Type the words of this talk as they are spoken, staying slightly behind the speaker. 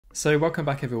So welcome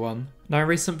back everyone. Now in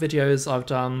recent videos I've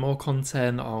done more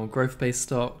content on growth-based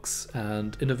stocks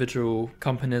and individual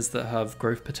companies that have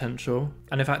growth potential.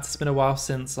 And in fact it's been a while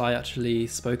since I actually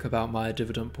spoke about my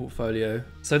dividend portfolio.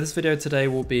 So this video today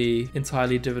will be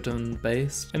entirely dividend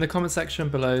based. In the comment section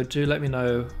below, do let me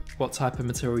know what type of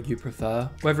material you prefer,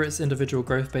 whether it's individual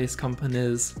growth-based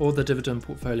companies or the dividend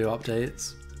portfolio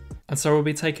updates. And so we'll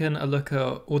be taking a look at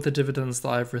all the dividends that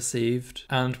I've received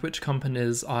and which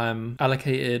companies I'm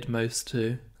allocated most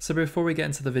to. So before we get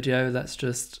into the video, let's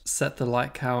just set the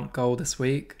like count goal this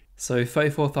week. So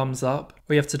 34 thumbs up.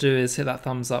 All you have to do is hit that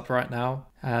thumbs up right now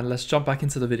and let's jump back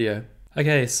into the video.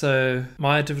 Okay, so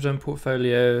my dividend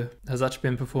portfolio has actually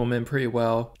been performing pretty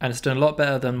well and it's doing a lot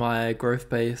better than my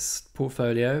growth-based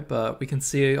portfolio, but we can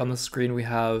see on the screen we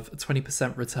have a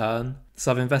 20% return.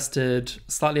 So I've invested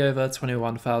slightly over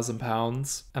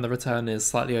 £21,000 and the return is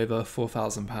slightly over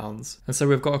 £4,000. And so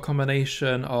we've got a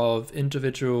combination of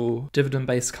individual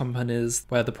dividend-based companies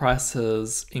where the price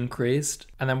has increased,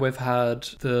 and then we've had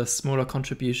the smaller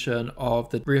contribution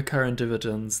of the recurring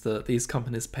dividends that these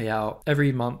companies pay out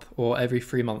every month or every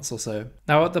 3 months or so.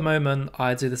 Now at the moment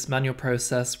I do this manual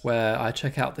process where I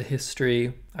check out the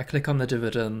history, I click on the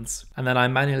dividends, and then I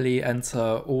manually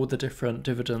enter all the different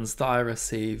dividends that I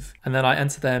receive, and then I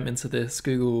enter them into this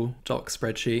Google Doc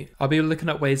spreadsheet. I'll be looking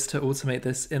at ways to automate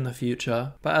this in the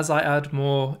future, but as I add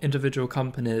more individual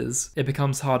companies, it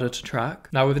becomes harder to track.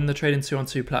 Now within the Trading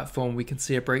 212 platform, we can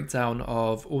see a breakdown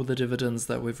of all the dividends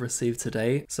that we've received to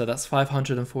date. So that's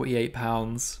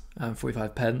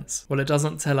 £548.45. What it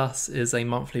doesn't tell us is a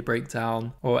monthly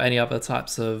breakdown or any other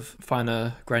types of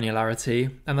finer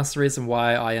granularity, and that's the reason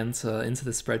why I enter into the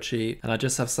spreadsheet and I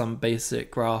just have some basic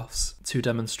graphs to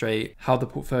demonstrate how the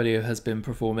portfolio has been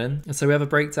performing. And so we have a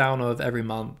breakdown of every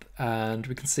month, and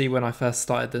we can see when I first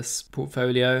started this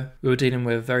portfolio we were dealing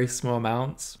with very small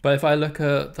amounts, but if I look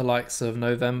at the likes of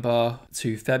November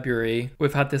to February,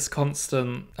 we've had this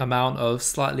constant amount of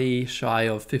slightly shy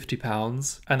of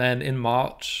 £50, and then in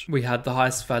March we had the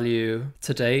highest value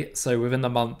to date. So within the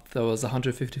month there was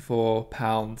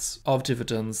 £154 of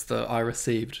dividends that I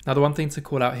received. Now the one thing to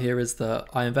call out here is that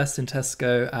I invest in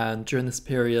Tesco, and during this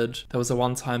period there was a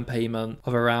one-time payment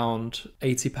of around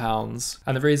 £80,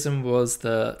 and the reason was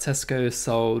that Tesco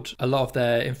sold a lot of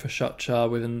their infrastructure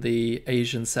within the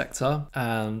Asian sector,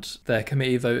 and their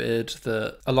committee voted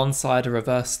that alongside a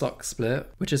reverse stock split,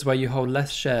 which is where you hold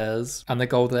less shares and the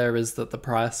goal there is that the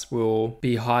price will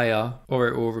be higher or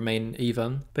it will remain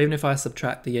even. But even if I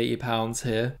subtract the £80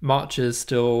 here, March is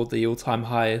still the all-time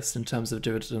highest in terms of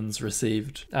dividends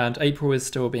received, and April is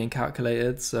still being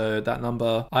calculated, so that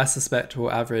number I suspect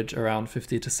will average around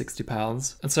 £50 to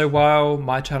 £60. And so while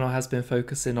my channel has been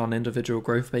focusing on individual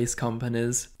growth-based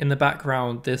companies, in the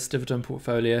background this dividend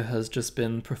portfolio has just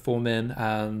been performing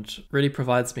and really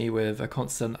provides me with a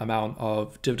constant amount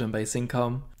of dividend-based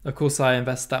income. Of course, I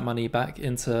invest that money back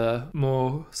into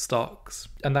more stocks,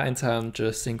 and that in turn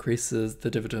just increases the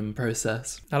dividend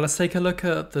process. Now let's take a look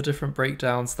at the different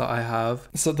breakdowns that I have.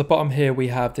 So at the bottom here we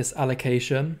have this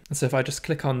allocation, and so if I just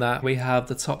click on that, we have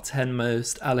the top 10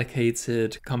 most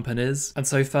allocated companies. And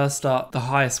so first up, the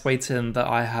highest weighting that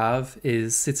I have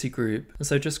is Citigroup. And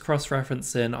so just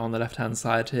cross-referencing on the left-hand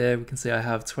side here, we can see I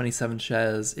have 27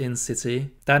 shares in Citi.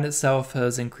 That in itself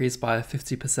has increased by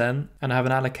 50%, and I have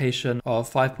an allocation of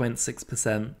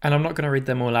 5.6%. And I'm not going to read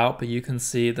them all out, but you can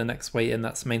see the next weighting,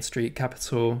 that's Main Street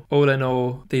Capital. All in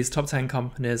all, these top 10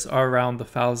 companies are around the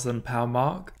 £1,000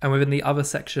 mark. And within the other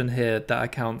section here, that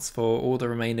accounts for all the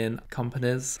remaining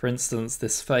companies. For instance,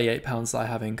 this £38 that I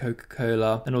have in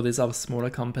Coca-Cola and all these other smaller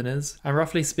companies. And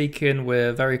roughly speaking,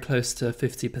 we're very close to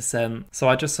 50%. So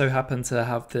I just so happen to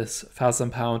have this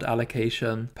 £1,000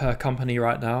 allocation per company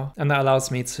right now. And that allows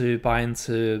me to buy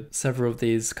into several of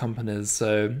these companies.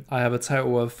 So I have a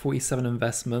total of 47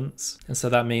 investments, and so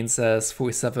that means there's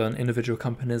 47 individual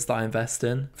companies that I invest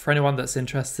in. For anyone that's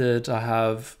interested, I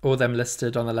have all them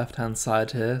listed on the left hand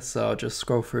side here, so I'll just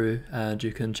scroll through and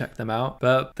you can check them out.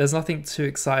 But there's nothing too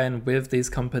exciting with these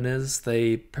companies.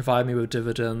 They provide me with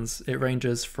dividends. It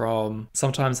ranges from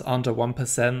sometimes under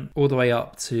 1% all the way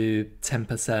up to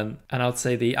 10%, and I'd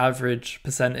say the average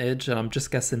percentage, and I'm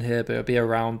just guessing here, but it'll be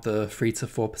around the 3 to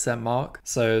 4% mark.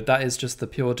 So that is just the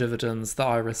pure dividends that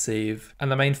I receive.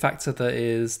 And the main factor that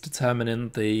is determining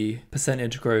the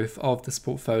percentage growth of this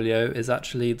portfolio is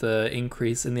actually the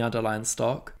increase in the underlying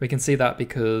stock. We can see that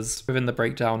because within the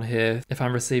breakdown here, if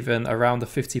I'm receiving around the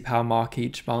 £50 mark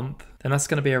each month, then that's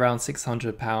going to be around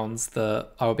 £600 that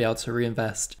I'll be able to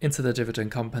reinvest into the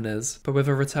dividend companies, but with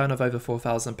a return of over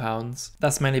 £4,000.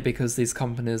 That's mainly because these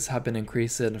companies have been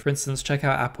increasing. For instance, check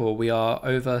out Apple. We are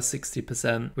over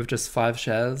 60% with just 5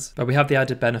 shares, but we have the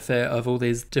added benefit of all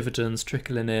these dividends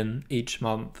trickling in each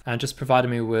month and just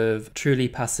providing me with truly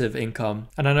passive income.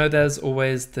 And I know there's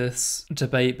always this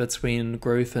debate between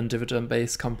growth and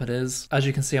dividend-based companies. As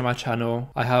you can see on my channel,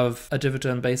 I have a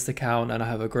dividend-based account and I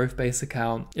have a growth-based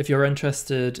account. If you're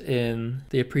interested in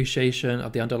the appreciation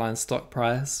of the underlying stock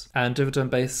price, and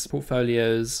dividend-based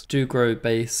portfolios do grow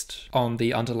based on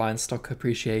the underlying stock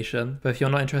appreciation, but if you're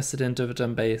not interested in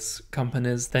dividend-based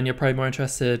companies, then you're probably more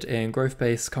interested in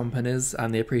growth-based companies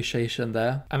and the appreciation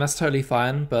there. And that's totally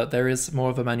fine, but there is more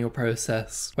of a manual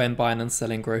process when buying and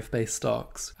selling growth-based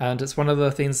stocks. And it's one of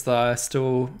the things that I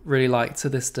still really like to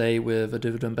this day with a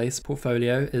dividend-based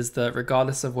portfolio, is that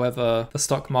regardless of whether the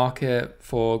stock market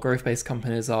for growth-based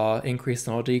companies are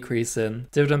increasing or decreasing,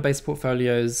 dividend-based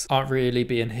portfolios aren't really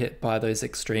being hit by those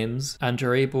extremes, and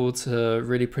you're able to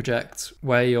really project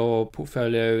where your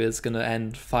portfolio is going to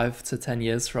end 5 to 10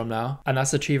 years from now. And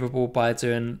that's achievable by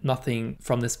doing nothing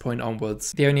from this point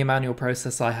onwards. The only manual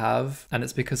process I have, and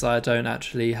it's because I don't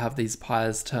actually have these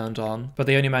pies turned on, but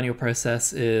the only manual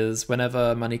process is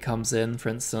whenever money comes in, for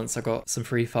instance, I've got some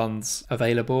free funds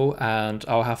available and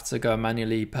I'll have to go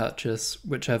manually purchase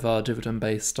whichever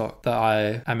dividend-based stock that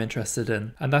I am interested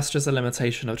in. And that's just a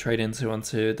limitation of trading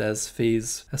 2-on-2. There's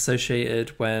fees associated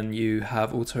when you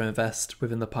have auto invest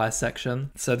within the pie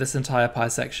section. So this entire pie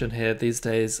section here, these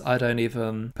days, I don't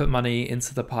even put money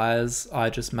into the pies, I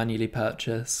just manually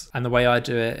purchase. And the way I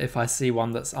do it, if I see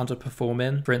one that's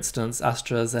underperforming, for instance,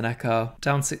 AstraZeneca,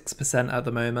 down 6% at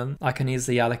the moment, I can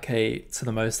easily allocate to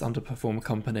the most underperformed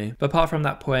company. But apart from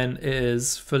that point, it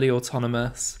is fully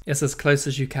autonomous. It's as close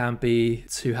as you can be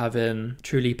to having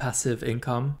truly passive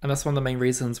income. And that's one of the main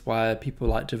reasons why people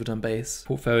like dividend-based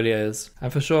portfolios.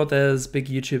 And for sure, there's big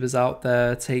YouTubers out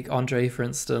there. Take Andre, for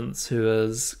instance, who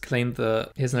has claimed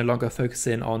that he's no longer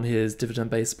focusing on his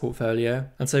dividend-based portfolio.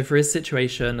 And so for his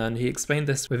situation, and he explained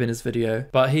this within his video,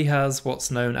 but he has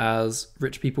what's known as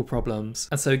rich people problems.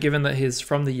 And so given that he's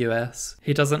from the US,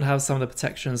 he doesn't have some of the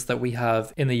protections that we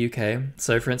have in the UK.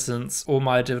 So for instance, all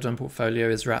my dividend portfolio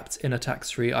is wrapped in a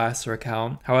tax-free ISA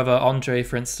account. However, Andre,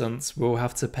 for instance, will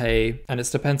have to pay, and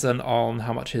it's dependent on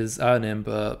how much he's earning,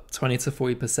 but 20 to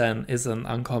 40% isn't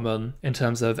uncommon in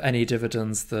terms of any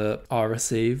dividends that are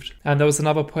received. And there was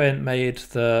another point made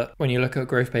that when you look at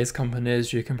growth-based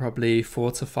companies, you can probably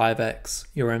 4 to 5x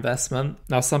your investment.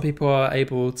 Now, some people are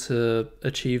able to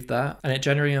achieve that, and it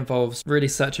generally involves really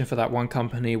searching for that one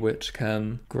company which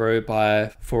can grow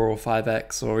by 4 or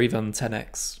 5x or even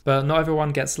 10x. But not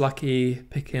everyone gets lucky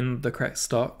picking the correct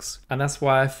stocks, and that's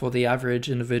why for the average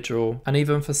individual, and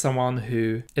even for someone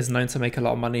who is known to make a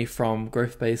lot of money from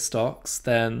growth-based stocks,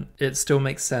 then it still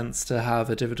makes sense to have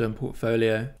a dividend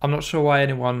portfolio. I'm not sure why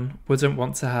anyone wouldn't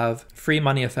want to have free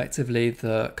money effectively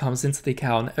that comes into the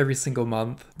account every single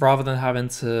month, rather than having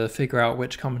to figure out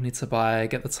which company to buy,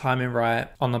 get the timing right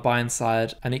on the buying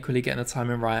side, and equally getting the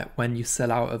timing right when you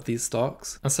sell out of these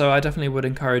stocks. And so I definitely would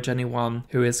encourage anyone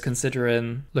who is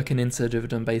considering looking into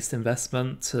dividend-based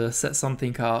investment to set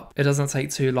something up. It doesn't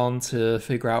take too long to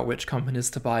figure out which companies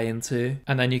to buy into,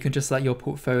 and then you can just let your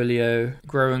portfolio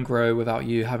grow and grow without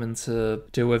you having to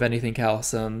deal with anything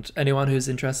else. And anyone who's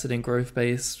interested in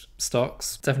growth-based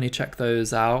stocks, definitely check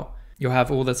those out. You'll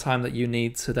have all the time that you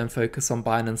need to then focus on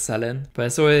buying and selling. But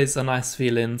it's always a nice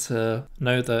feeling to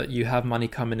know that you have money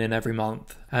coming in every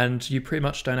month and you pretty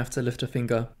much don't have to lift a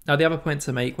finger. Now, the other point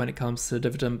to make when it comes to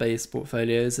dividend-based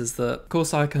portfolios is that, of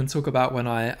course, I can talk about when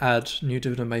I add new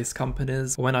dividend-based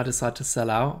companies or when I decide to sell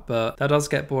out, but that does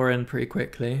get boring pretty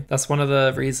quickly. That's one of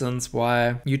the reasons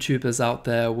why YouTubers out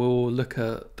there will look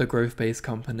at the growth-based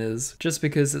companies, just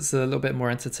because it's a little bit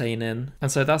more entertaining. And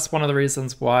so that's one of the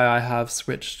reasons why I have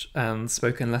switched and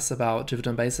spoken less about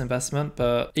dividend-based investment.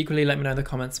 But equally, let me know in the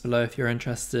comments below if you're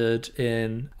interested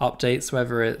in updates,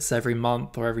 whether it's every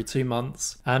month or every 2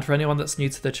 months. And for anyone that's new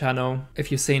to the channel,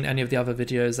 if you've seen any of the other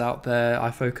videos out there, I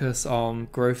focus on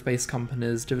growth-based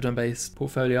companies, dividend-based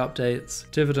portfolio updates,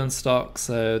 dividend stocks,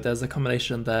 so there's a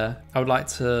combination there. I would like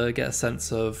to get a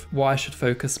sense of what I should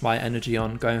focus my energy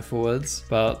on going forwards,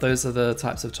 but those are the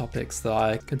types of topics that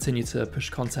I continue to push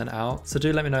content out. So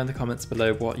do let me know in the comments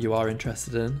below what you are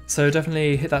interested in. So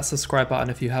definitely hit that subscribe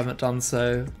button if you haven't done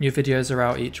so. New videos are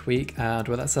out each week, and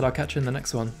with that said, I'll catch you in the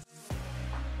next one.